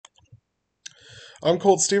I'm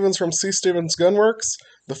Colt Stevens from C. Stevens Gunworks.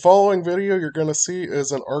 The following video you're going to see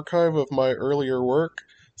is an archive of my earlier work.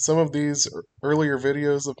 Some of these earlier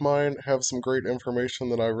videos of mine have some great information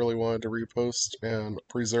that I really wanted to repost and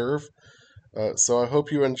preserve. So I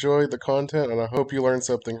hope you enjoy the content and I hope you learn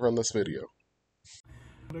something from this video.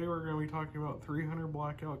 Today we're going to be talking about 300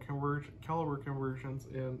 Blackout caliber conversions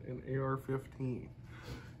in an AR15.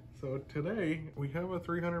 So today we have a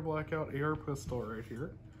 300 Blackout AR pistol right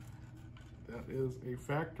here. That is a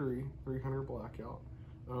factory 300 Blackout,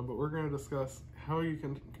 but we're going to discuss how you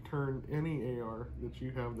can turn any AR that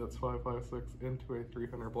you have that's 5.56 into a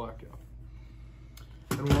 300 Blackout.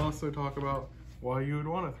 And we'll also talk about why you would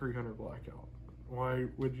want a 300 Blackout. Why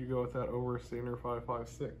would you go with that over a standard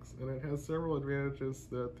 5.56? And it has several advantages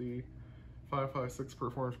that the 5.56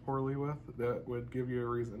 performs poorly with that would give you a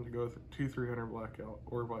reason to go to 300 Blackout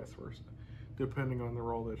or vice versa, depending on the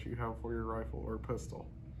role that you have for your rifle or pistol.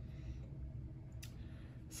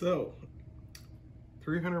 So,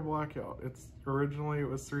 300 Blackout. Originally it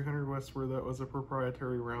was 300 Whisper. That was a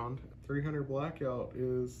proprietary round. 300 Blackout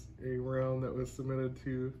is a round that was submitted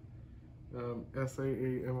to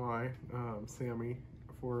SAAMI, SAAMI,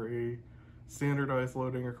 for a standardized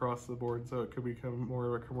loading across the board, so it could become more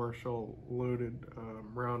of a commercial loaded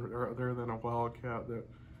round rather than a Wildcat. That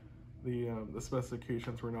the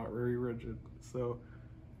specifications were not very rigid. So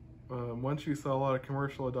once you saw a lot of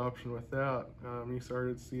commercial adoption with that, you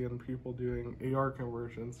started seeing people doing AR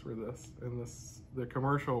conversions for this in the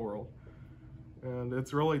commercial world, and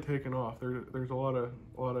it's really taken off. There's a lot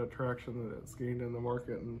of traction that it's gained in the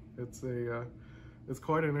market, and it's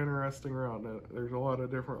quite an interesting round. There's a lot of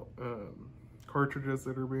different cartridges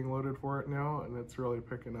that are being loaded for it now, and it's really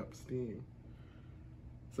picking up steam.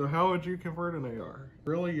 So how would you convert an AR?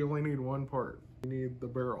 Really, you only need one part. You need the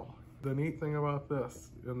barrel. The neat thing about this,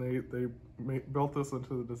 and they built this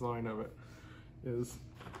into the design of it, is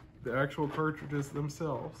the actual cartridges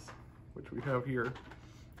themselves, which we have here.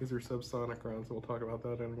 These are Subsonic rounds, we'll talk about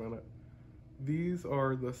that in a minute. These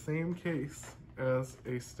are the same case as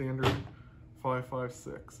a standard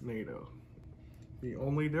 5.56 NATO. The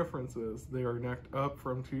only difference is they are necked up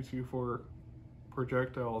from 224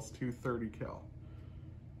 projectiles to 30 cal,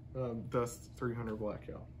 thus 300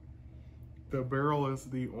 Blackout. The barrel is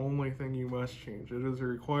the only thing you must change. It is a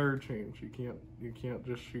required change. You can't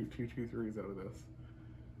just shoot 223s out of this.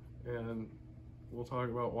 And we'll talk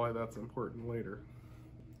about why that's important later.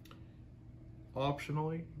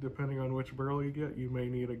 Optionally, depending on which barrel you get, you may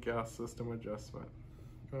need a gas system adjustment.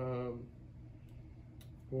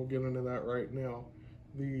 We'll get into that right now.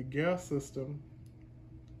 The gas system,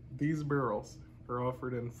 these barrels are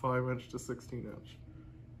offered in 5-inch to 16-inch.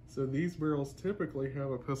 So these barrels typically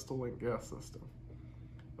have a pistol link gas system,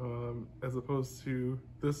 as opposed to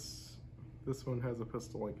this one has a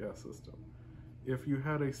pistol link gas system. If you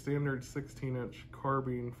had a standard 16-inch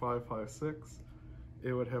carbine 5.56,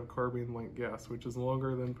 it would have carbine link gas, which is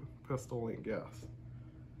longer than pistol link gas.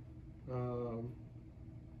 The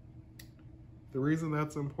reason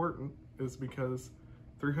that's important is because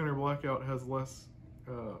 300 Blackout has less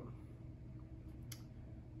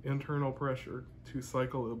internal pressure to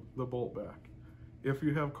cycle the bolt back. If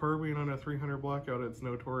you have carbine on a 300 Blackout, it's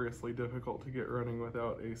notoriously difficult to get running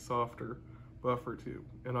without a softer buffer tube.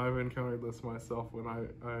 And I've encountered this myself when I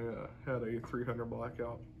had a 300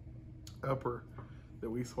 Blackout upper that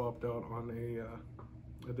we swapped out on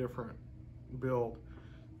a different build.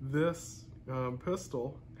 This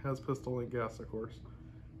pistol has pistol link gas, of course,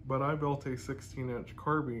 but I built a 16-inch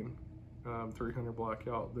carbine 300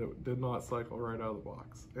 Blackout that did not cycle right out of the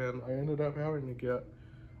box, and I ended up having to get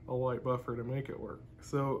a light buffer to make it work.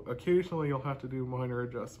 So occasionally you'll have to do minor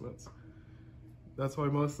adjustments. That's why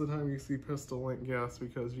most of the time you see pistol link gas,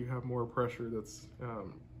 because you have more pressure that's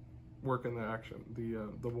working the action,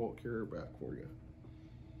 the bolt carrier back for you.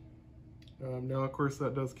 Now of course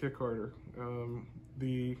that does kick harder.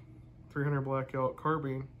 The 300 Blackout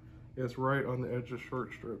carbine is right on the edge of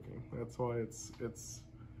short stroking. That's why it's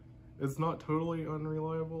not totally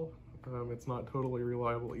unreliable. It's not totally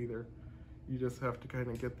reliable either. You just have to kind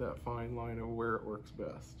of get that fine line of where it works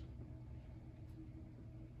best.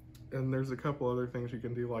 And there's a couple other things you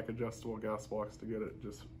can do, like adjustable gas blocks, to get it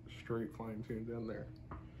just straight fine-tuned in there.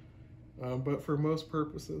 But for most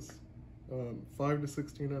purposes, 5 to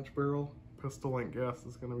 16-inch barrel, pistol link gas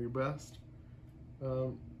is going to be best.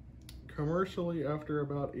 Commercially, after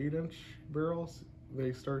about 8-inch barrels,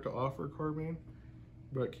 they start to offer carbine.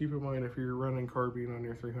 But keep in mind, if you're running carbine on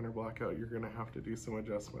your 300 Blackout, you're going to have to do some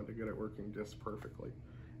adjustment to get it working just perfectly.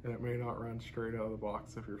 And it may not run straight out of the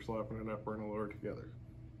box if you're slapping an upper and a lower together.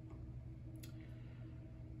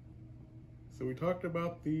 So we talked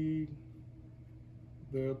about the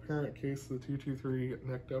The parent case, the 223,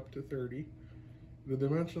 necked up to 30. The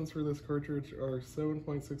dimensions for this cartridge are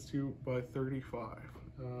 7.62 by 35.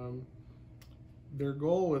 Their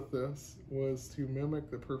goal with this was to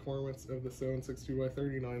mimic the performance of the 7.62 by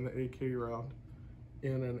 39, the AK round,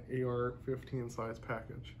 in an AR15 size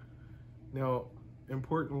package. Now,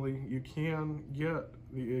 importantly, you can get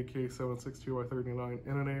the AK 7.62 by 39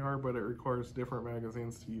 in an AR, but it requires different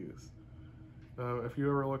magazines to use. If you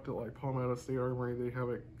ever looked at like Palmetto State Armory, they have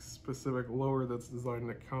a specific lower that's designed to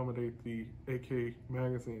accommodate the AK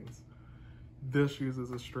magazines. This uses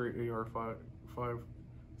a straight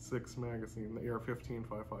AR-5.56 magazine, the AR-15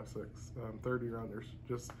 5.56, 30 rounders.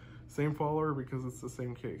 Just same follower because it's the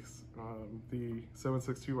same case. The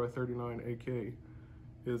 7.62 by 39 AK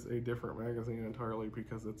is a different magazine entirely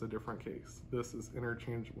because it's a different case. This is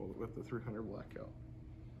interchangeable with the 300 Blackout.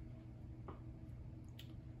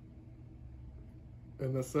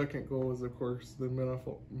 And the second goal is, of course, the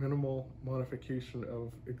minimal modification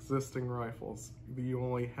of existing rifles. You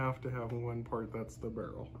only have to have one part, that's the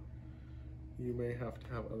barrel. You may have to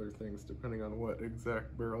have other things depending on what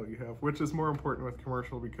exact barrel you have, which is more important with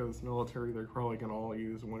commercial because military, they're probably going to all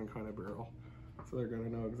use one kind of barrel. So they're going to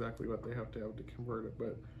know exactly what they have to convert it.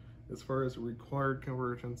 But as far as required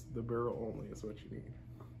conversions, the barrel only is what you need.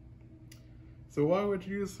 So why would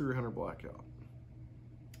you use 300 Blackout?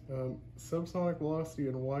 Subsonic velocity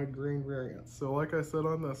and wide grain variants. So like I said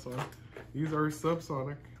on this one, these are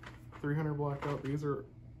Subsonic 300 Blackout. These are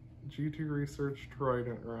G2 Research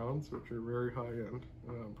Trident rounds, which are very high-end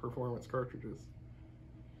performance cartridges.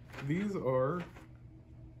 These are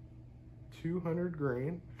 200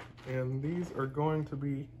 grain, and these are going to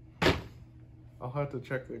be, I'll have to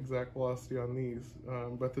check the exact velocity on these,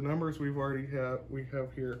 but the numbers we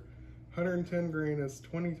have here, 110 grain is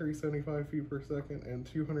 2375 feet per second, and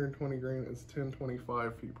 220 grain is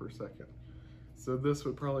 1025 feet per second. So this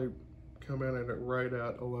would probably come in at right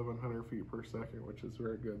at 1100 feet per second, which is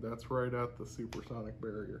very good. That's right at the supersonic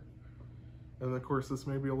barrier. And of course, this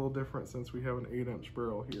may be a little different since we have an 8-inch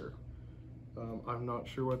barrel here. I'm not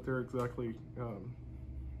sure what they're exactly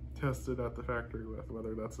tested at the factory with,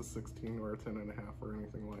 whether that's a 16 or a 10.5 or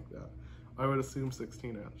anything like that. I would assume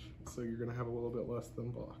 16-inch, so you're gonna have a little bit less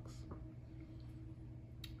than box.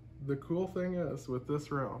 The cool thing is, with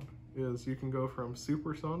this round, is you can go from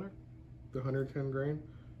Supersonic, the 110 grain,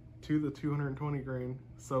 to the 220 grain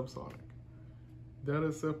Subsonic. That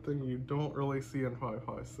is something you don't really see in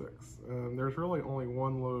 5.56. There's really only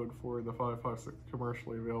one load for the 5.56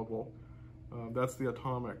 commercially available. That's the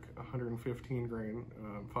Atomic 115 grain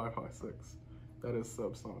 5.56. That is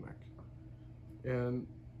Subsonic. And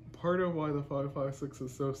part of why the 5.56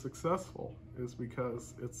 is so successful is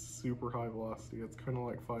because it's super high velocity. It's kind of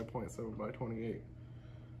like 5.7 by 28.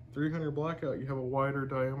 300 Blackout, you have a wider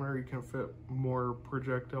diameter, you can fit more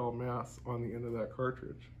projectile mass on the end of that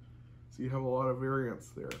cartridge. So you have a lot of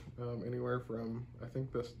variance there, anywhere from, I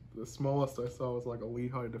think the smallest I saw was like a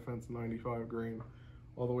Lehigh Defense 95 grain,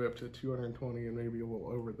 all the way up to 220 and maybe a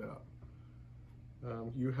little over that.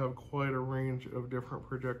 You have quite a range of different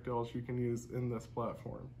projectiles you can use in this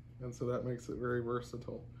platform, and so that makes it very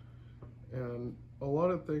versatile. And a lot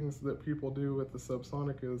of things that people do with the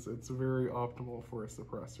Subsonic is it's very optimal for a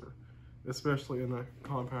suppressor, especially in a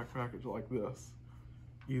compact package like this.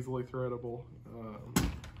 Easily threadable.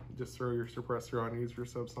 Just throw your suppressor on, use your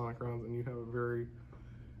Subsonic rounds, and you have a very,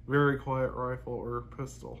 very quiet rifle or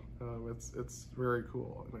pistol. It's very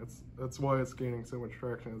cool, and that's why it's gaining so much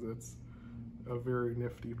traction. Is it's a very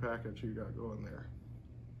nifty package you got going there.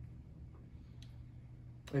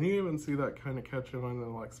 And you even see that kind of catching on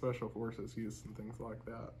in like special forces use and things like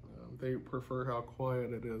that. They prefer how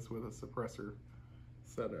quiet it is with a suppressor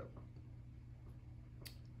setup.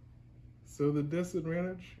 So the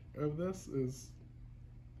disadvantage of this is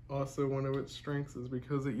also one of its strengths is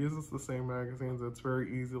because it uses the same magazines, it's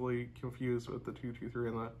very easily confused with the 223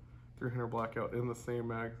 and the 300 Blackout in the same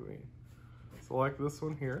magazine. So like this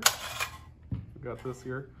one here, we got this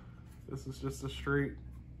here. This is just a straight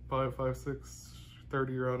 5.56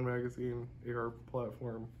 30-round magazine AR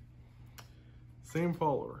platform. Same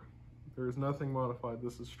follower. There's nothing modified.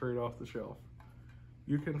 This is straight off the shelf.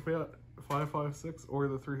 You can fit 5.56 or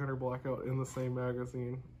the 300 Blackout in the same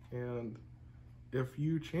magazine, and if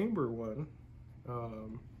you chamber one,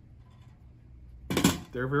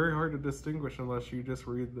 they're very hard to distinguish unless you just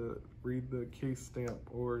read the case stamp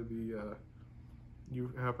or the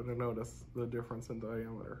you happen to notice the difference in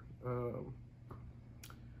diameter.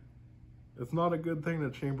 It's not a good thing to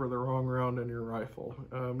chamber the wrong round in your rifle.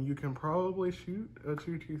 You can probably shoot a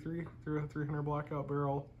 223 through a 300 Blackout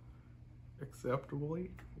barrel acceptably.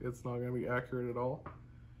 It's not going to be accurate at all.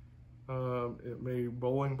 It may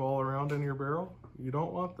bowling ball around in your barrel. You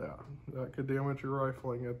don't want that. That could damage your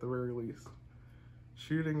rifling at the very least.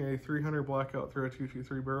 Shooting a 300 Blackout through a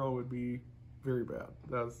 223 barrel would be very bad.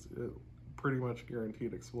 That's pretty much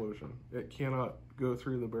guaranteed explosion. It cannot go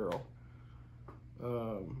through the barrel.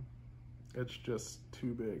 It's just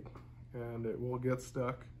too big, and it will get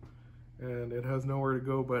stuck, and it has nowhere to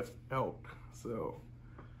go but out. So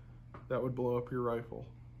that would blow up your rifle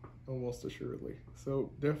almost assuredly.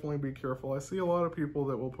 So definitely be careful. I see a lot of people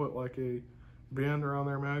that will put like a band around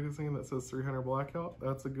their magazine that says 300 Blackout.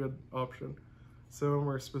 That's a good option. Some of them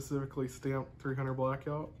are specifically stamped 300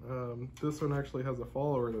 Blackout. This one actually has a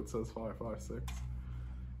follower that says 556.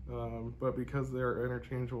 But because they're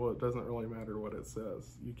interchangeable, it doesn't really matter what it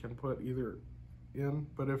says. You can put either in,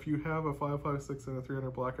 but if you have a 556 and a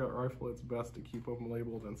 300 Blackout rifle, it's best to keep them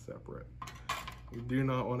labeled and separate. You do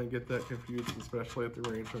not want to get that confused, especially at the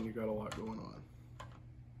range when you got a lot going on.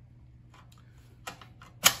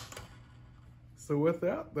 So with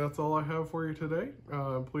that, that's all I have for you today.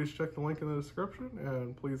 Please check the link in the description,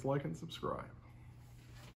 and please like and subscribe.